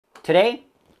Today,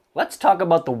 let's talk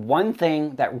about the one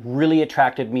thing that really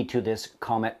attracted me to this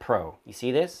Comet Pro. You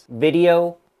see this?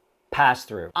 Video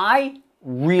pass-through. I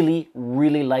really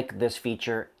like this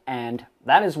feature, and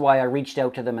that is why I reached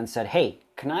out to them and said, hey,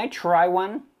 can I try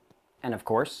one? And of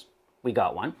course, we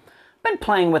got one. Been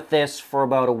playing with this for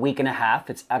about a week and a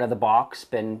half. It's out of the box,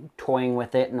 been toying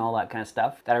with it and all that kind of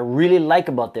stuff. That I really like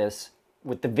about this,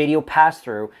 with the video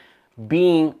pass-through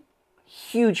being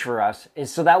huge for us,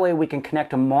 is so that way we can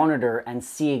connect a monitor and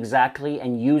see exactly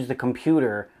and use the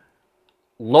computer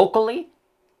locally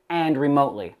and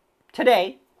remotely.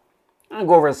 Today, I'm going to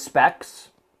go over the specs,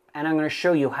 and I'm going to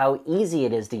show you how easy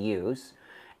it is to use,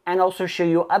 and also show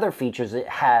you other features it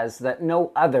has that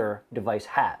no other device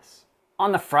has.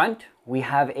 On the front, we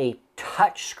have a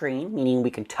touch screen, meaning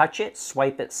we can touch it,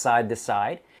 swipe it side to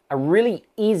side. A really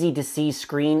easy to see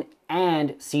screen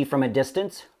and see from a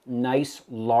distance. Nice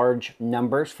large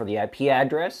numbers for the IP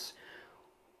address.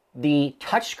 The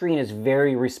touch screen is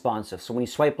very responsive. So when you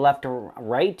swipe left or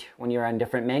right, when you're on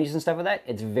different menus and stuff like that,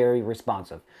 it's very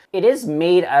responsive. It is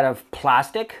made out of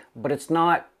plastic, but it's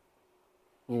not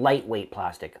lightweight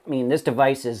plastic. I mean, this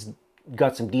device has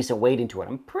got some decent weight into it.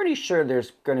 I'm pretty sure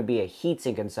there's going to be a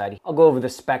heatsink inside. I'll go over the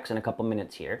specs in a couple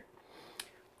minutes here.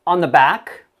 On the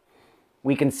back,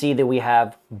 we can see that we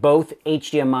have both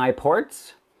HDMI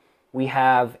ports. We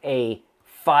have a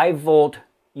 5-volt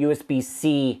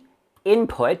USB-C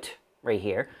input right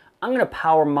here. I'm going to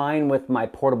power mine with my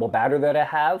portable battery that I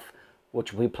have,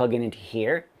 which we plug into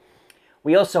here.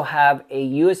 We also have a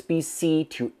USB-C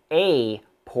to A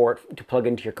port to plug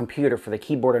into your computer for the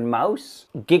keyboard and mouse,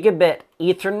 gigabit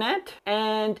Ethernet,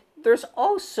 and there's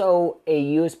also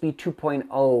a USB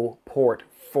 2.0 port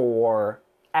for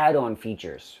add-on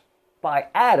features. By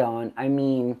add-on, I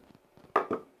mean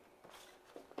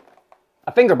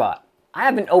a fingerbot. I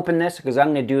haven't opened this because I'm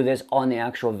going to do this on the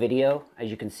actual video. As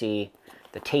you can see,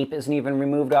 the tape isn't even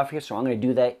removed off here, so I'm going to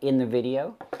do that in the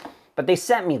video. But they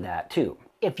sent me that too.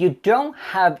 If you don't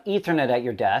have Ethernet at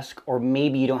your desk, or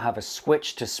maybe you don't have a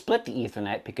switch to split the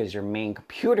Ethernet because your main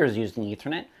computer is using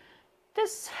Ethernet,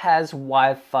 this has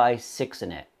Wi-Fi 6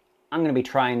 in it. I'm going to be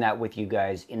trying that with you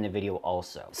guys in the video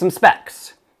also. Some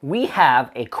specs. We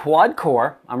have a quad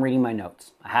core. I'm reading my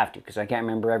notes. I have to because I can't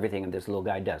remember everything that this little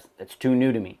guy does. That's too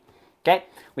new to me. Okay,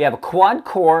 we have a quad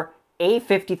core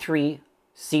A53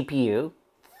 CPU,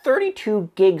 32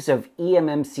 gigs of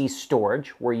eMMC storage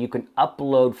where you can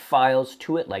upload files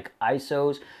to it like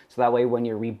ISOs, so that way when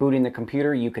you're rebooting the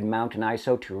computer you can mount an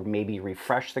ISO to maybe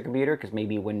refresh the computer because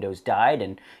maybe Windows died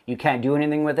and you can't do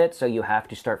anything with it, so you have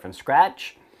to start from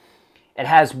scratch. It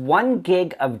has 1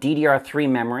 gig of DDR3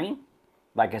 memory,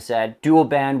 like I said, dual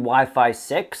band Wi-Fi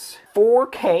 6,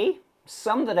 4K.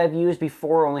 Some that I've used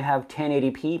before only have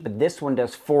 1080p, but this one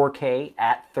does 4K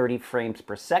at 30 frames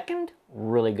per second.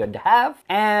 Really good to have.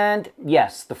 And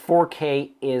yes, the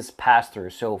 4K is pass-through,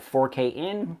 so 4K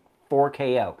in,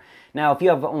 4K out. Now, if you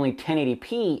have only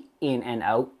 1080p in and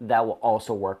out, that will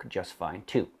also work just fine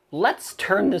too. Let's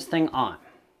turn this thing on.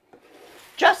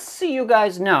 Just so you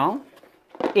guys know,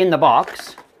 in the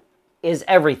box is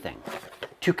everything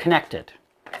to connect it.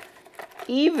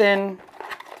 Even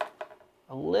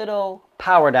a little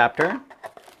power adapter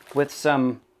with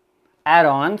some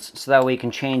add-ons so that way you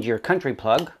can change your country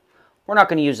plug. We're not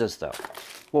going to use this though.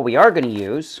 What we are going to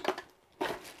use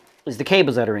is the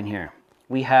cables that are in here.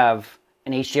 We have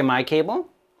an HDMI cable,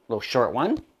 a little short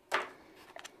one.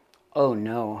 Oh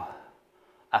no,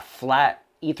 a flat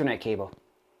Ethernet cable.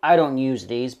 I don't use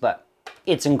these, but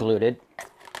it's included.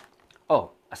 Oh,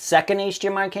 a second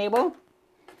HDMI cable,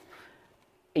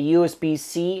 a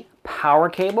USB-C power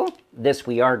cable. This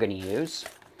we are going to use.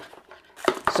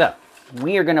 So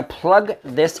we are going to plug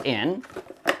this in.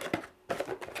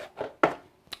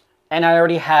 And I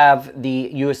already have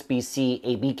the USB-C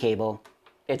AB cable.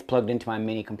 It's plugged into my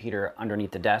mini computer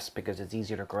underneath the desk because it's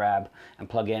easier to grab and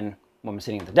plug in when I'm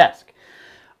sitting at the desk.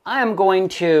 I am going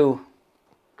to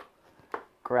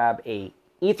grab a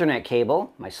Ethernet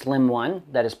cable, my slim one,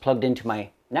 that is plugged into my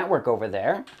network over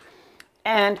there,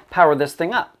 and power this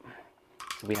thing up.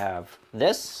 So we have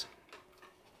this,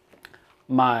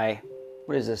 my,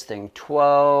 what is this thing,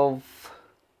 I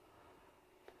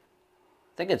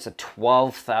think it's a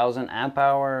 12,000 amp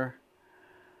hour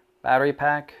battery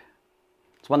pack.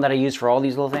 It's one that I use for all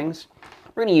these little things.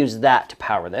 We're going to use that to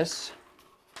power this.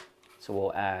 So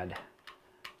we'll add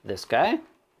this guy.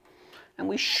 And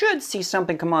we should see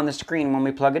something come on the screen when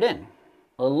we plug it in.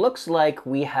 Well, it looks like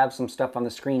we have some stuff on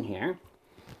the screen here.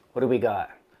 What do we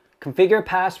got? Configure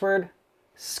password,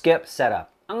 skip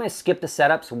setup. I'm going to skip the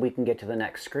setup so we can get to the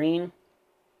next screen.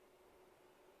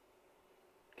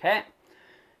 Okay.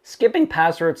 Skipping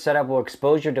password setup will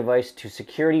expose your device to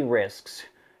security risks.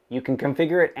 You can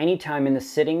configure it anytime in the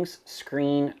settings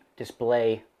screen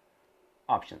display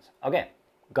options. Okay,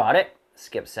 got it.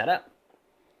 Skip setup.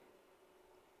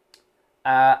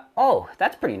 Oh,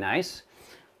 that's pretty nice.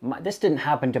 This didn't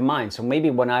happen to mine, so maybe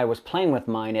when I was playing with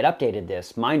mine, it updated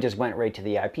this. Mine just went right to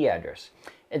the IP address.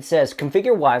 It says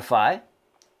configure Wi-Fi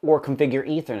or configure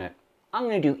Ethernet. I'm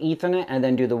going to do Ethernet and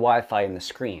then do the Wi-Fi in the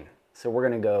screen. So we're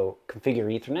going to go configure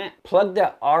Ethernet. Plug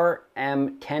the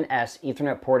RM10S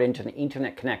Ethernet port into an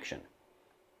Ethernet connection.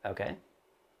 Okay,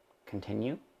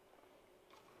 continue.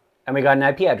 And we got an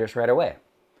IP address right away.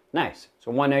 Nice.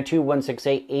 So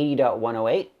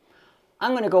 192.168.80.108.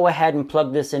 I'm going to go ahead and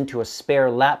plug this into a spare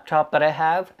laptop that I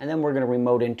have, and then we're going to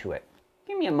remote into it.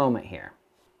 Give me a moment here.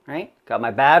 Right? Got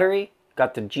my battery,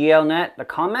 got the GL.iNet, the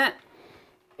Comet.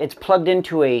 It's plugged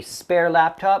into a spare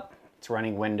laptop. It's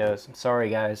running Windows. I'm sorry,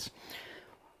 guys.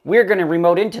 We're going to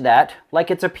remote into that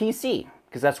like it's a PC,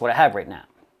 because that's what I have right now.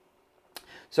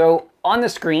 So on the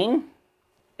screen,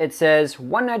 it says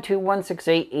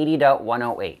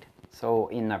 192.168.80.108. So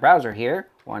in the browser here,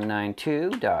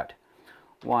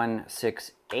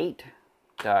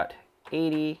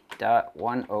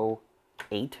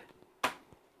 192.168.80.108,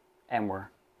 and we're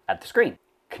at the screen.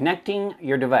 Connecting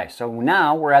your device. So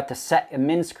now we're at the set a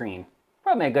min screen.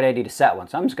 Probably a good idea to set one,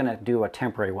 so I'm just going to do a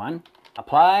temporary one.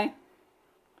 Apply.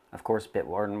 Of course,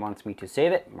 Bitwarden wants me to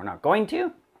save it. We're not going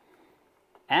to.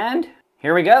 And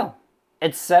here we go.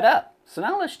 It's set up. So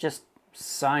now let's just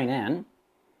sign in.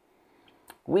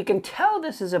 We can tell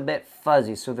this is a bit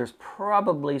fuzzy, so there's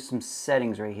probably some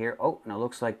settings right here. Oh, and it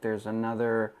looks like there's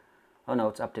another. Oh no,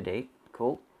 it's up to date.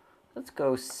 Cool. Let's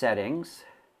go settings.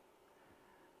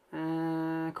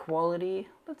 Quality.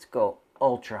 Let's go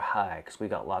ultra high because we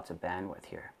got lots of bandwidth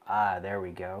here. Ah, there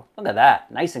we go. Look at that.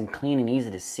 Nice and clean and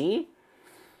easy to see.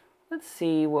 Let's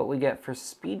see what we get for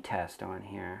speed test on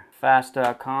here.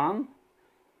 Fast.com.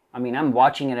 I mean, I'm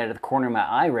watching it out of the corner of my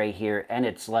eye right here, and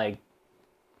it's like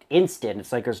instant.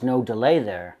 It's like there's no delay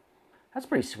there. That's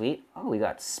pretty sweet. Oh, we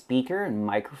got speaker and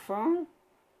microphone.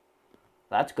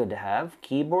 That's good to have.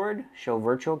 Keyboard. Show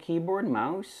virtual keyboard.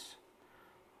 Mouse.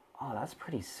 Oh, that's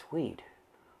pretty sweet.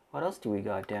 What else do we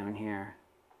got down here?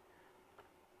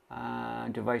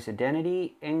 Device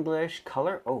identity, English,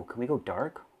 color. Oh, can we go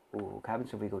dark? Ooh, what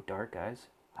happens if we go dark, guys?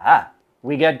 Ah,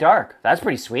 we get dark. That's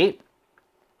pretty sweet.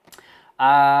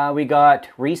 We got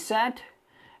reset,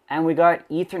 and we got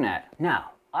Ethernet.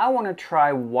 Now, I want to try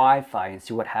Wi-Fi and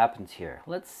see what happens here.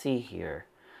 Let's see here.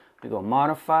 We go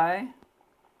modify.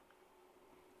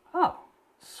 Oh,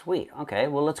 sweet. Okay,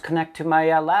 well, let's connect to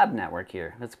my lab network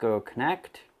here. Let's go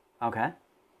connect. Okay.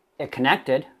 It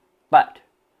connected, but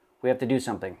we have to do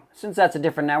something. Since that's a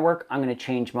different network, I'm going to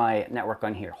change my network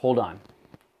on here. Hold on.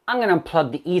 I'm going to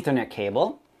unplug the Ethernet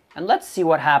cable, and let's see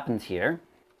what happens here.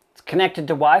 It's connected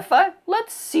to Wi-Fi.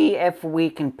 Let's see if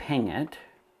we can ping it.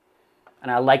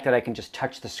 And I like that I can just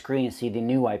touch the screen and see the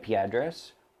new IP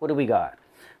address. What do we got?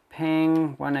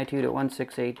 Ping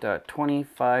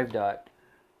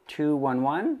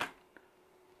 192.168.25.211.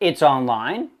 It's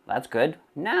online. That's good.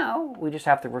 Now we just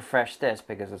have to refresh this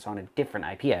because it's on a different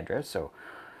IP address. So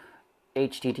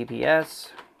HTTPS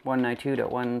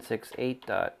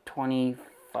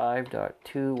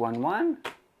 192.168.25.211.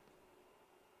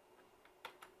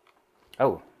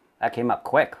 Oh, that came up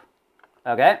quick.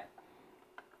 Okay.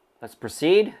 Let's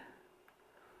proceed.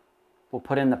 We'll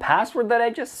put in the password that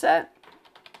I just set.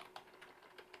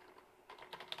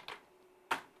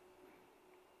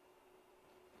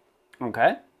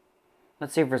 Okay.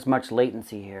 Let's see if there's much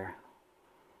latency here.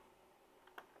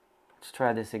 Let's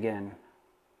try this again.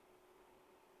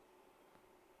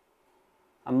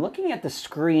 I'm looking at the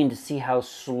screen to see how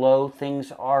slow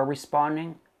things are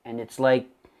responding, and it's like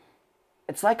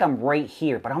I'm right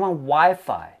here, but I'm on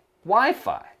Wi-Fi.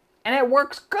 And it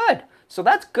works good. So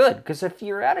that's good, because if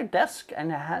you're at a desk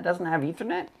and it doesn't have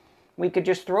Ethernet, we could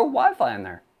just throw Wi-Fi in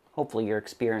there. Hopefully your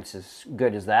experience is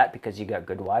good as that because you got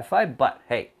good Wi-Fi, but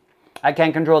hey, I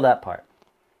can't control that part.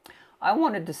 I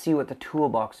wanted to see what the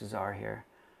toolboxes are here.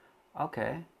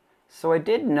 Okay, so I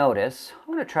did notice, I'm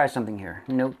going to try something here.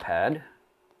 Notepad.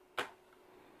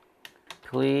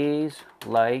 Please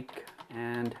like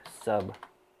and sub.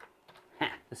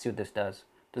 Let's see what this does.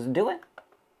 Does it do it?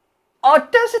 Oh,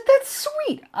 it does it. That's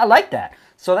sweet. I like that.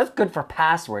 So that's good for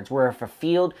passwords, where if a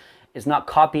field is not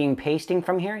copying pasting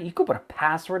from here, you could put a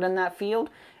password in that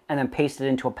field and then paste it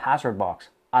into a password box.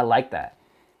 I like that.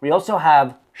 We also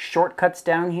have shortcuts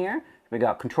down here. We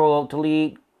got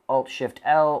Control-Alt-Delete,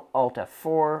 Alt-Shift-L,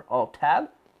 Alt-F4, Alt-Tab.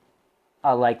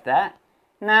 I like that.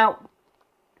 Now,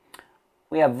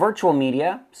 We have virtual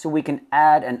media, so we can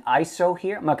add an ISO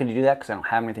here. I'm not going to do that because I don't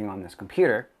have anything on this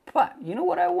computer. But you know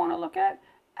what I want to look at?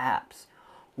 Apps.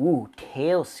 Ooh,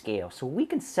 tail scale. So we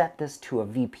can set this to a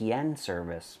VPN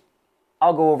service.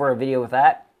 I'll go over a video with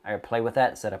that. I play with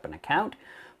that, set up an account.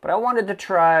 But I wanted to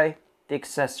try the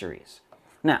accessories.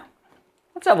 Now,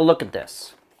 let's have a look at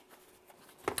this.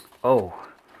 Oh,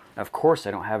 of course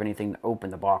I don't have anything to open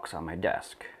the box on my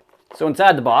desk. So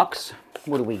inside the box,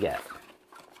 what do we get?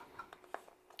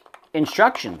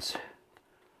 Instructions.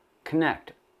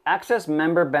 Connect. Access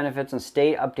member benefits and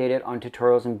stay updated on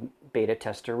tutorials and beta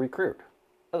tester recruit.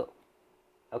 Oh,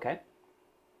 okay.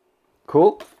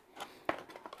 Cool.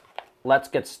 Let's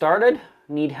get started.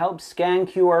 Need help? Scan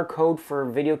QR code for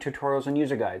video tutorials and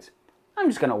user guides. I'm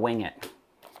just gonna wing it.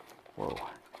 Whoa,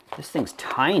 this thing's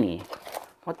tiny.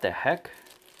 What the heck?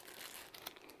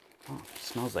 Oh, it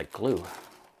smells like glue.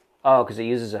 Oh, because it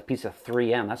uses a piece of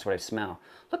 3M. That's what I smell.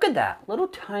 Look at that little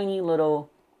tiny little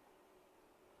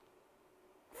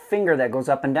finger that goes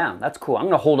up and down. That's cool. I'm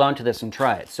going to hold on to this and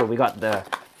try it. So we got the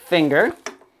finger.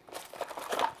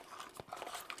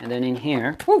 And then in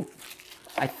here, whoo,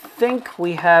 I think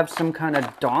we have some kind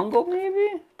of dongle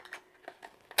maybe?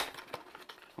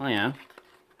 Oh yeah,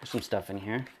 there's some stuff in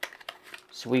here.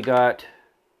 So we got,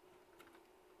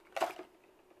 I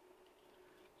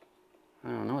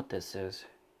don't know what this is.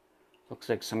 Looks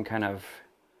like some kind of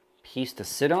piece to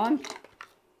sit on.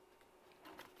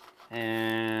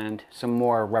 And some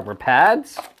more rubber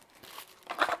pads.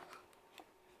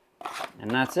 And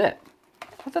that's it.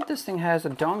 I thought this thing has a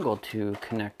dongle to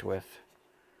connect with.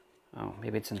 Oh,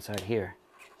 maybe it's inside here.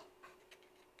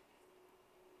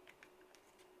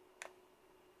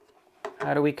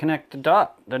 How do we connect the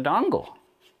dongle?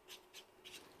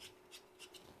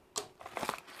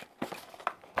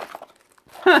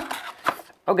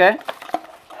 Okay.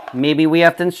 Maybe we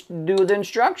have to do the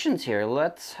instructions here.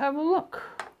 Let's have a look.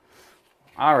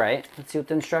 All right, let's see what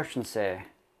the instructions say.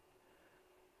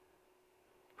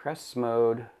 Press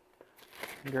mode,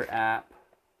 your app,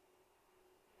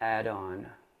 add on.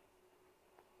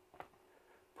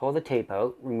 Pull the tape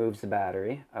out, removes the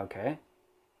battery. Okay.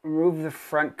 Remove the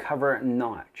front cover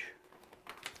notch.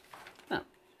 Oh,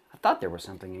 I thought there was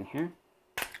something in here.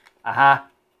 Aha.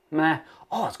 Meh.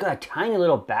 Oh, it's got a tiny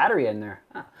little battery in there.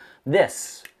 Huh.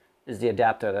 This is the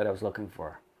adapter that I was looking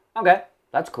for. Okay,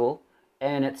 that's cool.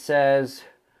 And it says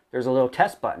there's a little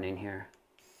test button in here.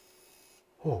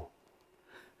 Oh.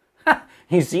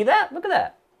 You see that? Look at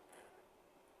that.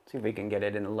 See if we can get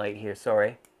it in the light here.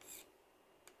 Sorry.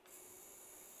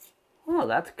 Oh,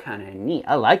 that's kind of neat.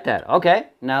 I like that. Okay,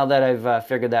 now that I've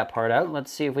figured that part out,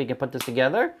 let's see if we can put this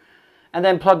together and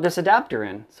then plug this adapter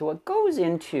in. So it goes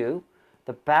into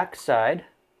the back side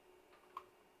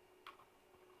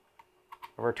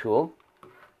of our tool.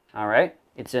 All right,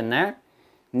 it's in there.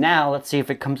 Now let's see if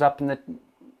it comes up in the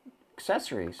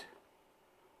accessories.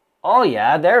 Oh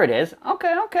yeah, there it is.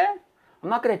 Okay, okay. I'm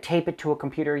not going to tape it to a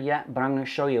computer yet, but I'm going to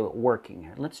show you it working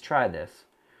here. Let's try this.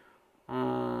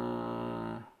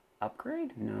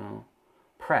 Upgrade? No.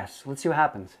 Press. Let's see what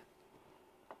happens.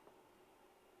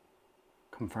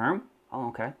 Confirm? Oh,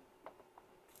 okay.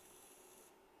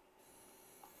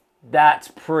 That's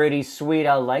pretty sweet.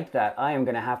 I like that. I am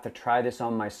going to have to try this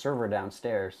on my server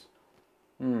downstairs.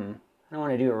 I don't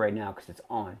want to do it right now because it's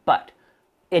on, but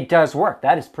it does work.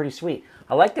 That is pretty sweet.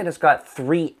 I like that it's got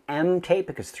 3M tape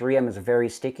because 3M is very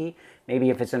sticky. Maybe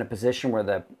if it's in a position where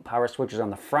the power switch is on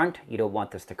the front, you don't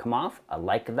want this to come off. I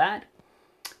like that.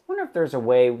 I wonder if there's a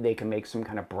way they can make some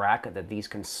kind of bracket that these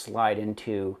can slide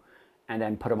into and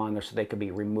then put them on there so they could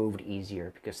be removed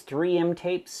easier because 3M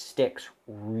tape sticks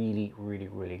really, really,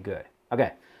 really good.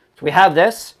 Okay, so we have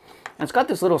this. And it's got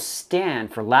this little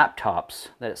stand for laptops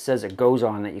that it says it goes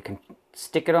on that you can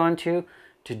stick it onto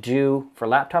to do for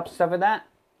laptops and stuff like that.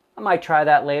 I might try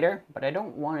that later, but I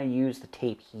don't want to use the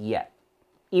tape yet.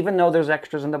 Even though there's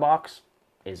extras in the box,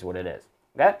 is what it is.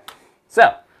 Okay?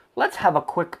 So, let's have a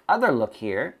quick other look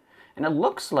here. And it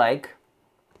looks like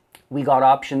we got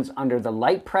options under the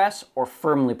light press or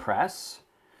firmly press.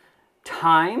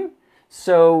 Time.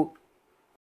 So,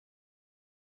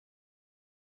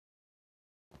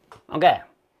 okay.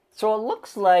 So it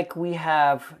looks like we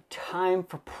have time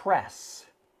for press.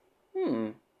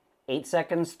 8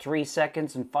 seconds, 3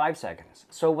 seconds, and 5 seconds.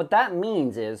 So what that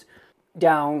means is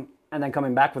down and then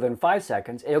coming back within 5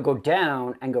 seconds, it'll go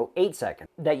down and go 8 seconds.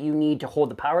 That you need to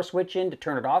hold the power switch in to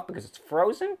turn it off because it's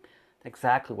frozen. That's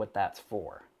exactly what that's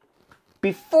for.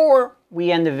 Before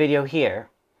we end the video here,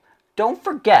 don't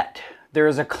forget there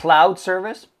is a cloud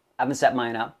service. I haven't set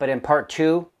mine up, but in part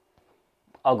 2,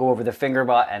 I'll go over the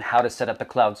fingerbot and how to set up the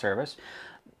cloud service.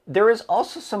 There is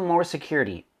also some more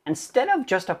security. instead of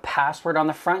just a password on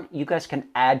the front, you guys can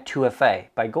add 2FA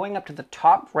by going up to the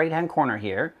top right-hand corner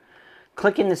here,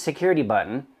 clicking the security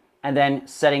button, and then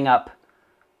setting up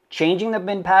changing the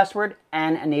bin password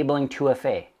and enabling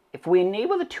 2FA. If we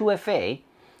enable the 2FA,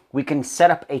 we can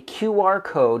set up a QR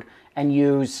code and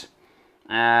use,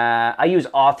 I use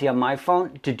Authy on my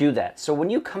phone to do that. So when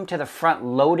you come to the front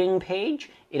loading page,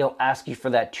 it'll ask you for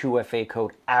that 2FA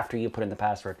code after you put in the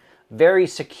password. Very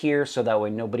secure, so that way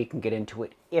nobody can get into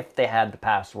it if they had the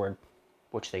password,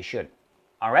 which they should.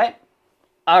 All right?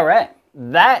 All right.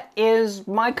 That is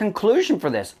my conclusion for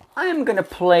this. I'm going to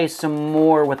play some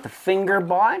more with the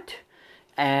FingerBot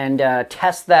and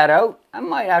test that out. I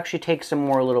might actually take some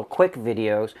more little quick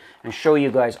videos and show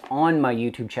you guys on my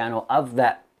YouTube channel of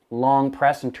that long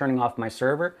press and turning off my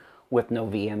server with no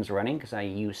VMs running, because I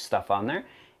use stuff on there.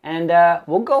 And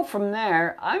we'll go from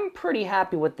there. I'm pretty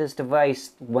happy with this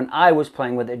device when I was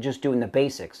playing with it, just doing the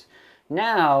basics.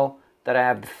 Now that I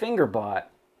have the FingerBot,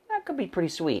 that could be pretty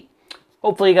sweet.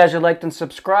 Hopefully you guys are liked and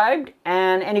subscribed,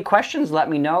 and any questions, let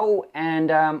me know.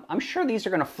 And I'm sure these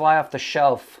are going to fly off the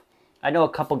shelf. I know a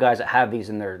couple guys that have these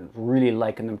and they're really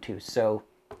liking them too. So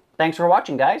thanks for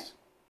watching, guys.